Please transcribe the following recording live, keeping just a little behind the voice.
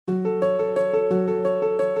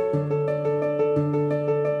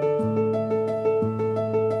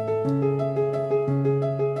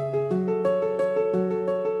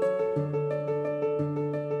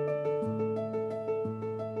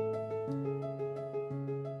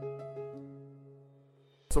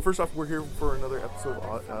So first off, we're here for another episode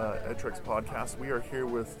of EdTrex Podcast. We are here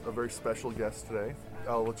with a very special guest today.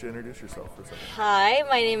 I'll let you introduce yourself for a second. Hi,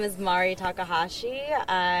 my name is Mari Takahashi.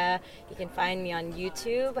 You can find me on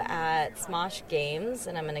YouTube at Smosh Games,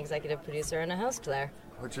 and I'm an executive producer and a host there.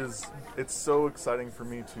 It's so exciting for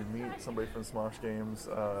me to meet somebody from Smosh Games.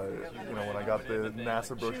 When I got the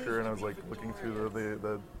NASA brochure and I was like looking through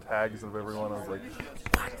the tags of everyone, I was like,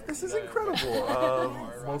 what? This is incredible.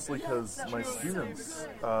 Mostly because my students,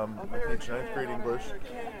 I teach 9th grade English,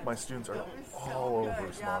 my students are all over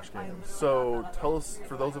Smosh Games. So tell us,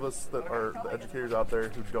 for those of us that are the educators out there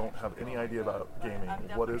who don't have any idea about gaming,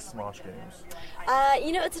 what is Smosh Games?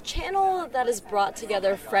 It's a channel that has brought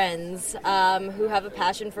together friends who have a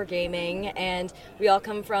passion for gaming, and we all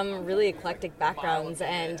come from really eclectic backgrounds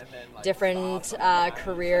and different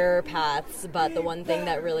career paths, but the one thing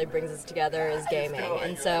that really brings us together is gaming.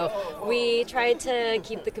 And so we try to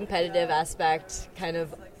keep the competitive aspect kind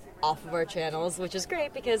of off of our channels, which is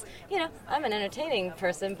great because, I'm an entertaining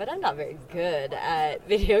person, but I'm not very good at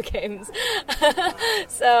video games.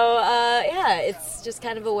 So, it's just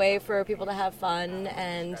kind of a way for people to have fun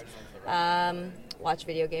and watch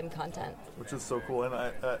video game content. Which is so cool, and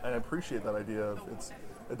I appreciate that idea of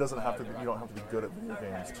you don't have to be good at video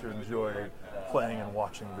games to enjoy playing and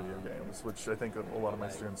watching video games, which I think a lot of my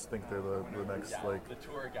students think they're the next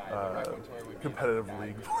competitive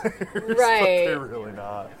league players, right? But they're really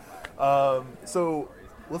not. So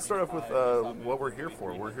let's start off with what we're here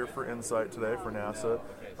for. We're here for Insight today for NASA.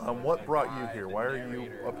 What brought you here? Why are you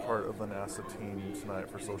a part of the NASA team tonight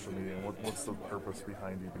for social media? And what's the purpose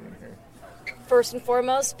behind you being here? First and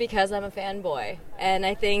foremost, because I'm a fanboy, and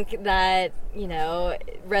I think that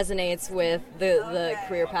resonates with the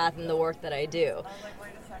career path and the work that I do.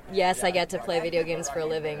 Yes, I get to play video games for a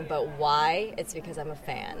living, but why? It's because I'm a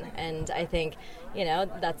fan. And I think,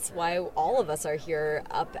 that's why all of us are here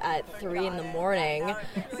up at 3 a.m,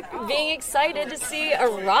 being excited to see a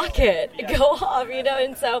rocket go off,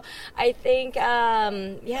 And so I think,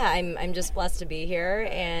 I'm just blessed to be here.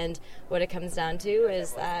 And what it comes down to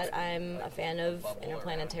is that I'm a fan of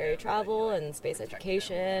interplanetary travel and space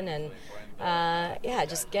education and,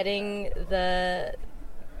 just getting the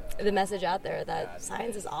message out there that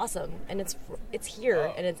science is awesome and it's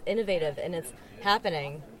here and it's innovative and it's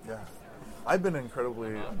happening. Yeah, I've been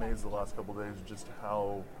incredibly amazed the last couple of days just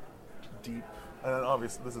how deep, and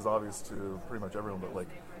this is obvious to pretty much everyone, but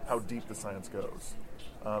how deep the science goes,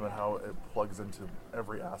 and how it plugs into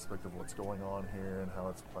every aspect of what's going on here and how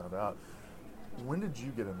it's planned out. When did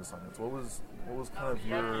you get into science? What was kind of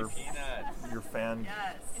your fan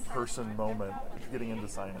person moment getting into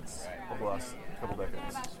science over the last couple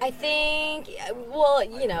decades? I think,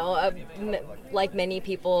 like many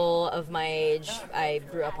people of my age, I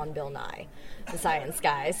grew up on Bill Nye, the science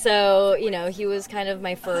guy. So, he was kind of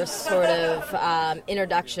my first sort of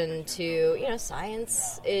introduction to,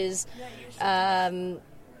 science is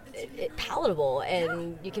palatable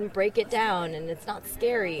and you can break it down and it's not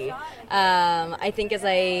scary. I think as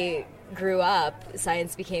I grew up,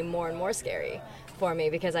 science became more and more scary for me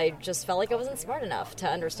because I just felt like I wasn't smart enough to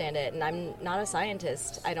understand it, and I'm not a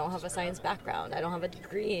scientist. I don't have a science background. I don't have a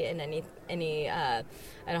degree in any I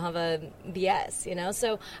don't have a BS,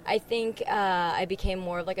 So I think I became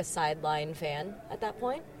more of a sideline fan at that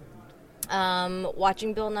point.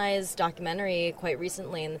 Watching Bill Nye's documentary quite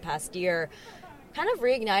recently in the past year kind of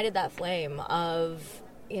reignited that flame of,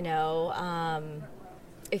 if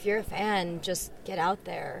you're a fan, just get out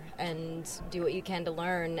there and do what you can to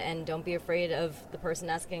learn and don't be afraid of the person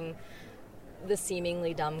asking the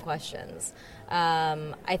seemingly dumb questions.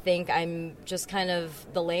 I think I'm just kind of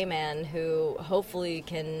the layman who hopefully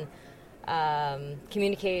can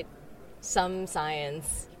communicate some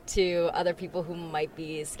science to other people who might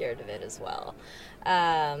be scared of it as well.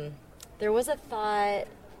 There was a thought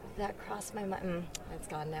that crossed my mind. It's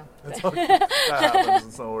gone now. That happens,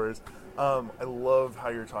 it's no worries. I love how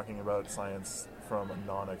you're talking about science from a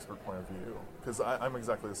non-expert point of view, because I'm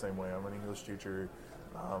exactly the same way. I'm an English teacher.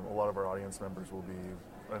 A lot of our audience members will be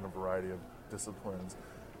in a variety of disciplines.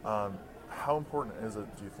 How important is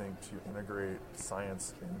it, do you think, to integrate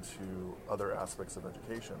science into other aspects of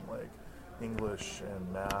education, like English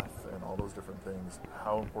and math and all those different things?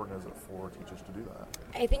 How important is it for teachers to do that?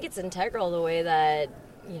 I think it's integral the way that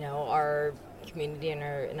our community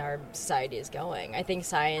and our society is going. I think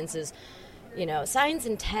science is, science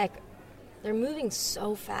and tech, they're moving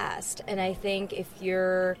so fast, and I think if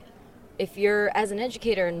you're as an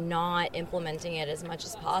educator not implementing it as much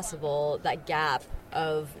as possible, that gap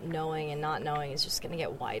of knowing and not knowing is just going to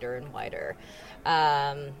get wider and wider.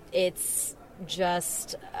 It's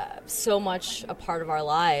just so much a part of our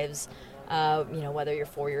lives. whether you're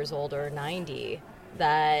 4 years old or 90,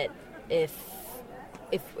 that if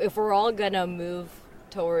we're all going to move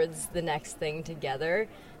towards the next thing together,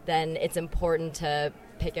 then it's important to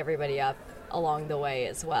pick everybody up along the way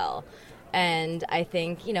as well. And I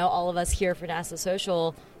think, all of us here for NASA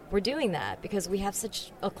Social, we're doing that because we have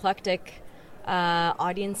such eclectic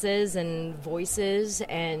audiences and voices,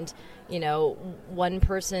 and, one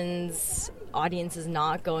person's audience is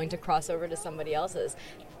not going to cross over to somebody else's.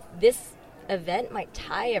 This event might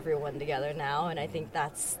tie everyone together now, and I think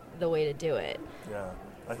that's the way to do it. Yeah.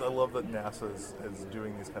 I love that NASA is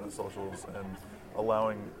doing these kind of socials and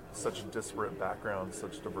allowing such disparate backgrounds,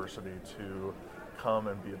 such diversity to come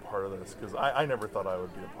and be a part of this, because I never thought I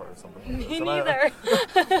would be a part of something like this. Me neither.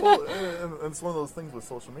 Well, and it's one of those things with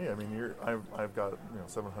social media. I mean, I've got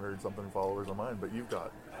 700 something followers on mine, but you've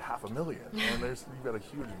got 500,000, and you've got a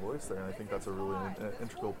huge voice there, and I think that's a really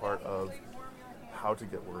integral part of how to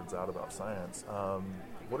get words out about science.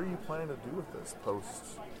 What are you planning to do with this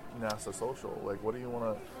post NASA Social? Like, what do you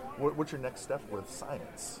want to? What's your next step with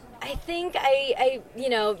science? I think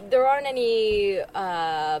there aren't any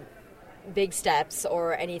big steps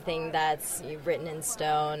or anything that's written in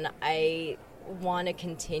stone. I want to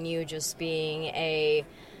continue just being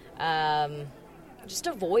just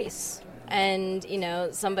a voice, and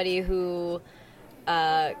somebody who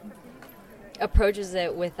approaches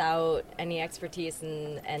it without any expertise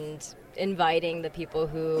and inviting the people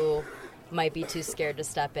who might be too scared to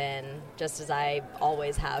step in, just as I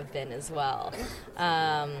always have been as well.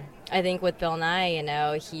 I think with Bill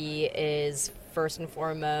Nye, he is first and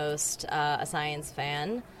foremost a science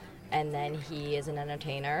fan, and then he is an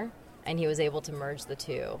entertainer, and he was able to merge the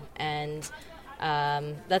two. And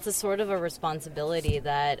that's a sort of a responsibility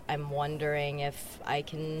that I'm wondering if I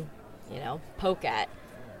can, poke at.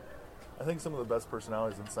 I think some of the best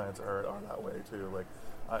personalities in science are that way too. Like,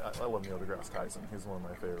 I love Neil deGrasse Tyson. He's one of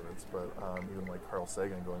my favorites. But even like Carl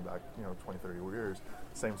Sagan, going back 20, 30 years,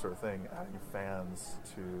 same sort of thing, adding fans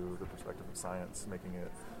to the perspective of science, making it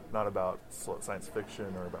not about science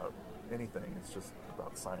fiction or about anything. It's just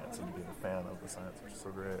about science and being a fan of the science, which is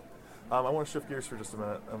so great. I want to shift gears for just a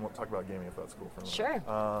minute and we'll talk about gaming, if that's cool for a minute. Sure.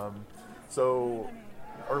 So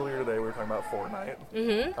earlier today we were talking about Fortnite,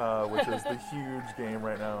 which is the huge game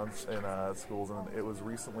right now in schools, and it was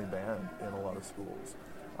recently banned in a lot of schools.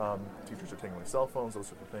 Teachers are taking away cell phones, those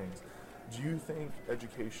sorts of things. Do you think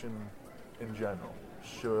education in general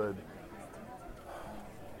should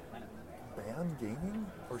ban gaming,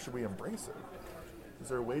 or should we embrace it? Is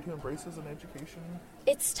there a way to embrace this in education?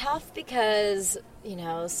 It's tough because,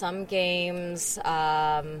 some games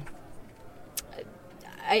I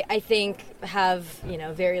think have,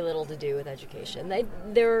 very little to do with education.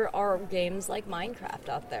 There are games like Minecraft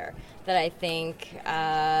out there that I think,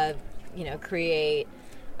 create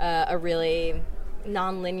a really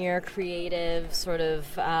non-linear, creative, sort of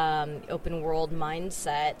open world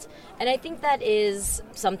mindset. And I think that is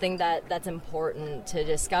something that's important to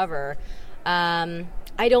discover. I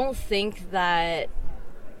don't think that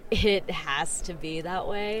it has to be that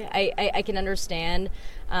way. I can understand,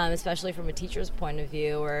 especially from a teacher's point of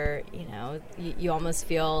view, where you almost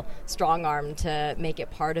feel strong-armed to make it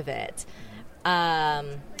part of it.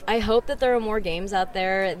 I hope that there are more games out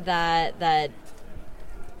there that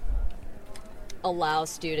allow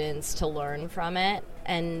students to learn from it,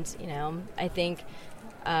 and I think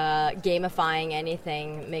gamifying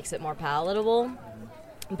anything makes it more palatable.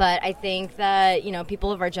 But I think that,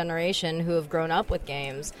 people of our generation who have grown up with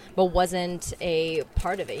games but wasn't a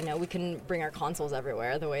part of it, we couldn't bring our consoles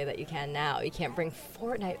everywhere the way that you can now. You can't bring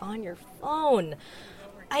Fortnite on your phone.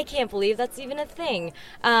 I can't believe that's even a thing.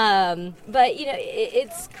 But,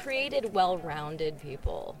 it's created well-rounded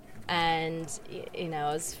people. And,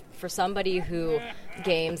 as for somebody who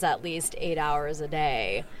games at least 8 hours a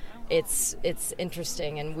day, it's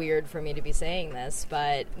interesting and weird for me to be saying this,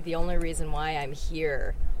 but the only reason why I'm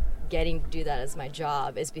here getting to do that as my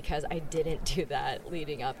job is because I didn't do that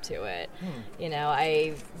leading up to it.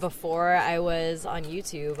 Before I was on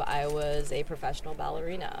YouTube, I was a professional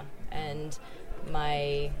ballerina, and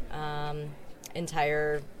my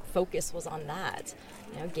entire focus was on that.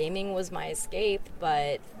 Gaming was my escape,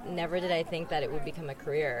 but never did I think that it would become a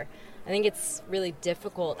career. I think it's really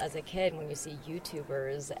difficult as a kid when you see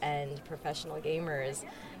YouTubers and professional gamers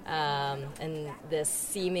and this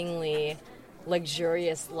seemingly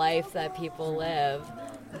luxurious life that people live.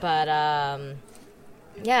 But I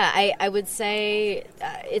would say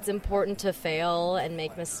it's important to fail and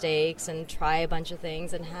make mistakes and try a bunch of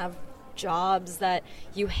things and have jobs that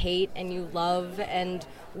you hate and you love, and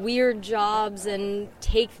weird jobs, and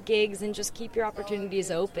take gigs, and just keep your opportunities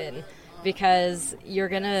open. because you're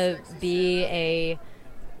going to be a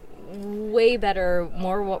way better,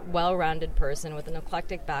 more well-rounded person with an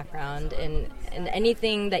eclectic background, and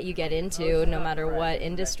anything that you get into, no matter what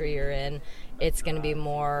industry you're in, it's going to be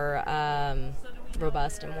more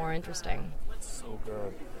robust and more interesting. So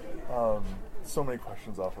good. So many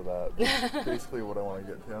questions off of that. Basically what I want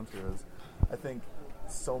to get down to is, I think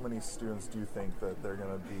so many students do think that they're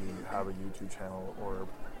going to have a YouTube channel or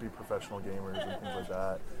be professional gamers and things like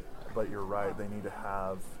that, but you're right, they need to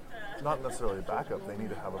have not necessarily a backup, they need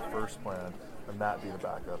to have a first plan, and that be the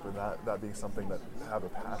backup, and that being something that have a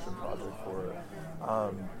passion project for it.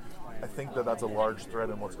 I think that that's a large thread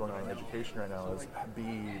in what's going on in education right now, is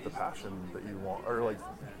be the passion that you want, or like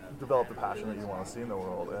develop the passion that you want to see in the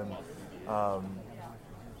world. And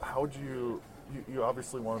how would you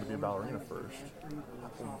obviously wanted to be a ballerina first.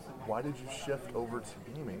 Why did you shift over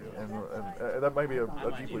to gaming? And that might be a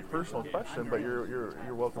deeply personal question, but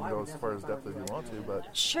you're welcome to go as far as depth as you want to.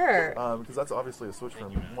 But sure, because that's obviously a switch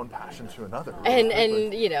from one passion to another. Really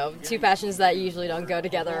and you know, two passions that usually don't go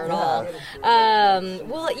together at all.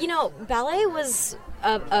 Well, you know, ballet was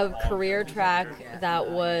a career track that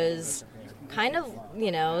was kind of,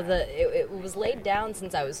 you know, it was laid down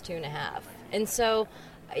since I was 2.5, and so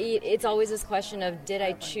it's always this question of, did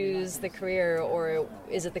I choose the career, or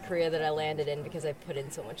is it the career that I landed in because I put in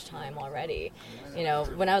so much time already? You know,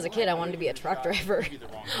 when I was a kid, I wanted to be a truck driver.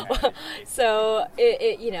 So,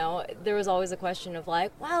 you know, there was always a question of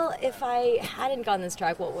like, well, if I hadn't gone this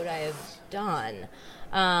track, what would I have done?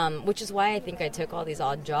 Which is why I think I took all these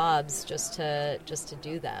odd jobs just to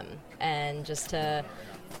do them, and just to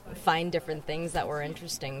find different things that were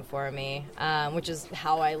interesting for me, which is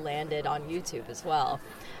how I landed on YouTube as well.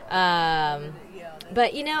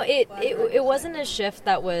 But you know, it wasn't a shift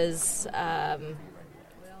that was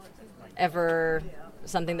ever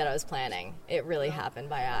something that I was planning. It really happened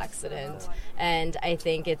by accident, and I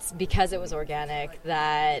think it's because it was organic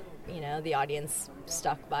that, you know, the audience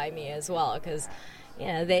stuck by me as well, because, you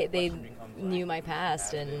know, they knew my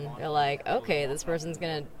past, and they're like, okay, this person's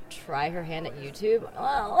gonna try her hand at YouTube.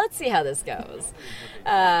 Well, let's see how this goes.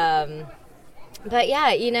 But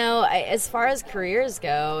yeah, you know, as far as careers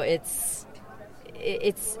go, it's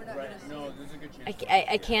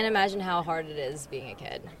I can't imagine how hard it is being a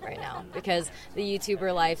kid right now, because the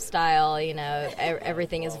YouTuber lifestyle, you know,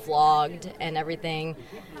 everything is vlogged, and everything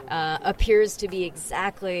appears to be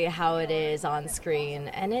exactly how it is on screen,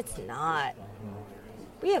 and it's not.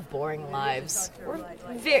 We have boring lives. We're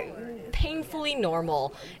very painfully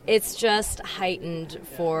normal. It's just heightened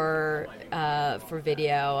for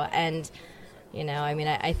video, and, you know, I mean,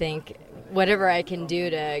 I think whatever I can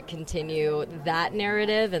do to continue that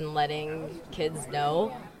narrative and letting kids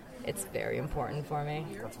know, it's very important for me.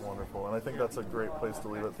 That's wonderful, and I think that's a great place to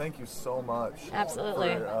leave it. Thank you so much.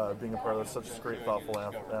 Absolutely. For being a part of this. Such great, thoughtful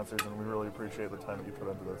answers, and we really appreciate the time that you put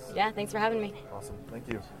into this. Yeah, thanks for having me. Awesome. Thank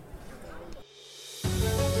you.